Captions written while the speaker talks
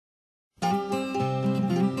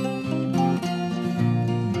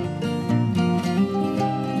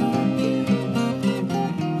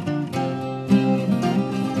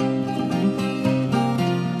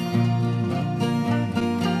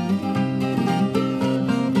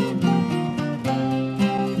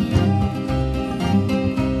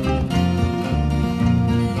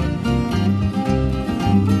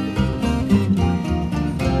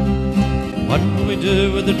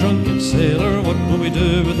do with the drunken sailor? What will we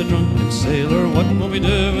do with the drunken sailor? What will we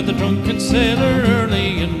do with the drunken sailor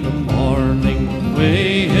early in the morning?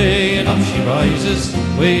 Way hey and up she rises,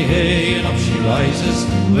 way hey and up she rises,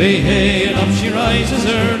 way hey and up she rises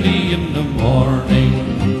early in the morning.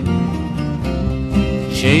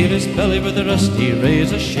 Shave his belly with a rusty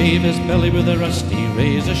razor, shave his belly with a rusty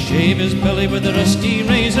razor, shave his belly with a rusty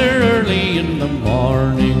razor early in the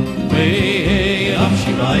morning. Way hey and up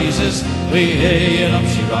she rises, way hey and up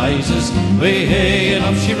she rises, way hey and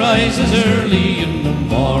up she rises early in the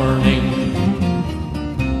morning.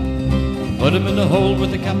 Put him in the hole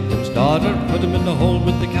with the captain's daughter, put him in the hole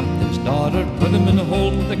with the captain's daughter, put him in the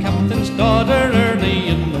hole with the captain's daughter early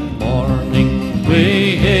in the morning.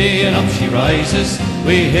 Way hey and up she rises,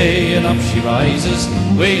 way hey and up she rises,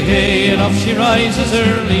 way hey and up she rises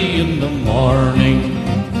early in the morning.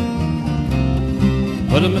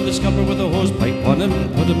 Put him in the scupper with a hose pipe on him,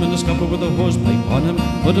 put him in the scupper with a hose pipe on him,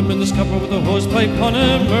 put him in the scupper with a hose pipe on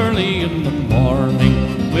him early in the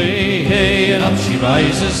morning. Way hey and up she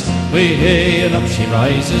rises, way hey and up she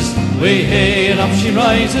rises, way hey and up she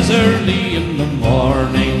rises early in the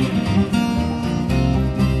morning.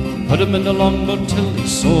 Put him in the longboat till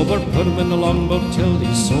he's sober, put him in the longboat till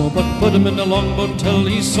he's sober, put him in the longboat till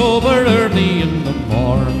he's sober early in the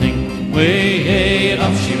morning. Way hey and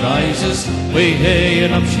up she rises, way hey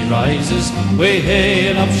and up she rises, way hey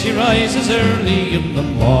and up she rises early in the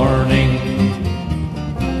morning.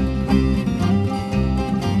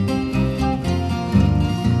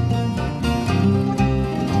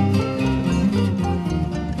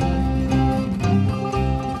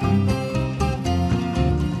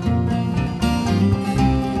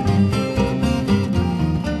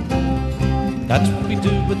 That's what we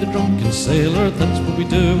do with the drunken sailor, that's what we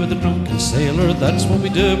do with the drunken sailor, that's what we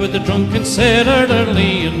do with the drunken sailor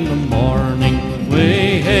early in the morning.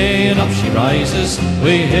 Way hey and up she rises,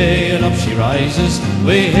 way hey and up she rises,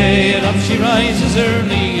 way hey and up she rises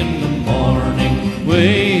early in the morning.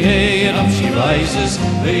 Way hey and up she rises,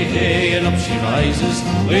 way hey and up she rises,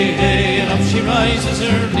 way hey and up she rises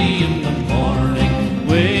early in the morning.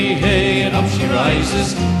 Way hey and up she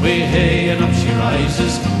rises, way hey and up she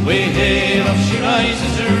rises, way hey and up she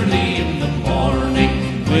rises early in the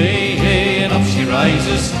morning. Way hey and up she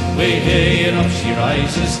rises, way hey and up she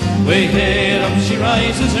rises, way hey and up she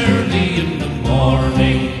rises early in the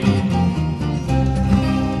morning.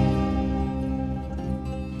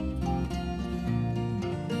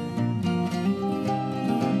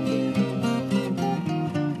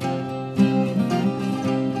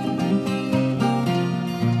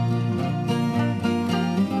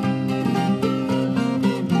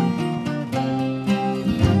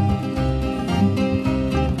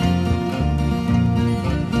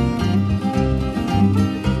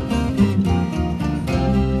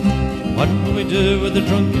 What will we do with the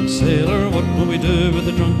drunken sailor? What will we do with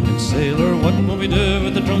the drunken sailor? What will we do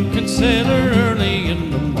with the drunken sailor early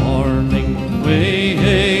in the morning? Way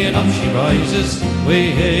hey and up she rises,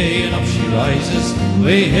 way hey and up she rises,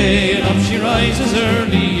 way hey and up she rises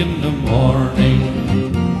early in the morning.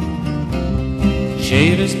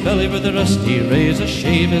 Shave his belly with a rusty razor,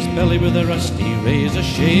 shave his belly with a rusty razor,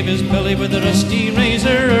 shave his belly with a rusty razor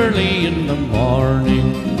early in the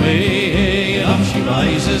morning. Way hey and up she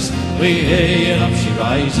rises, way hey and up she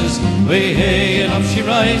rises, way hey and up she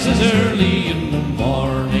rises early in the morning.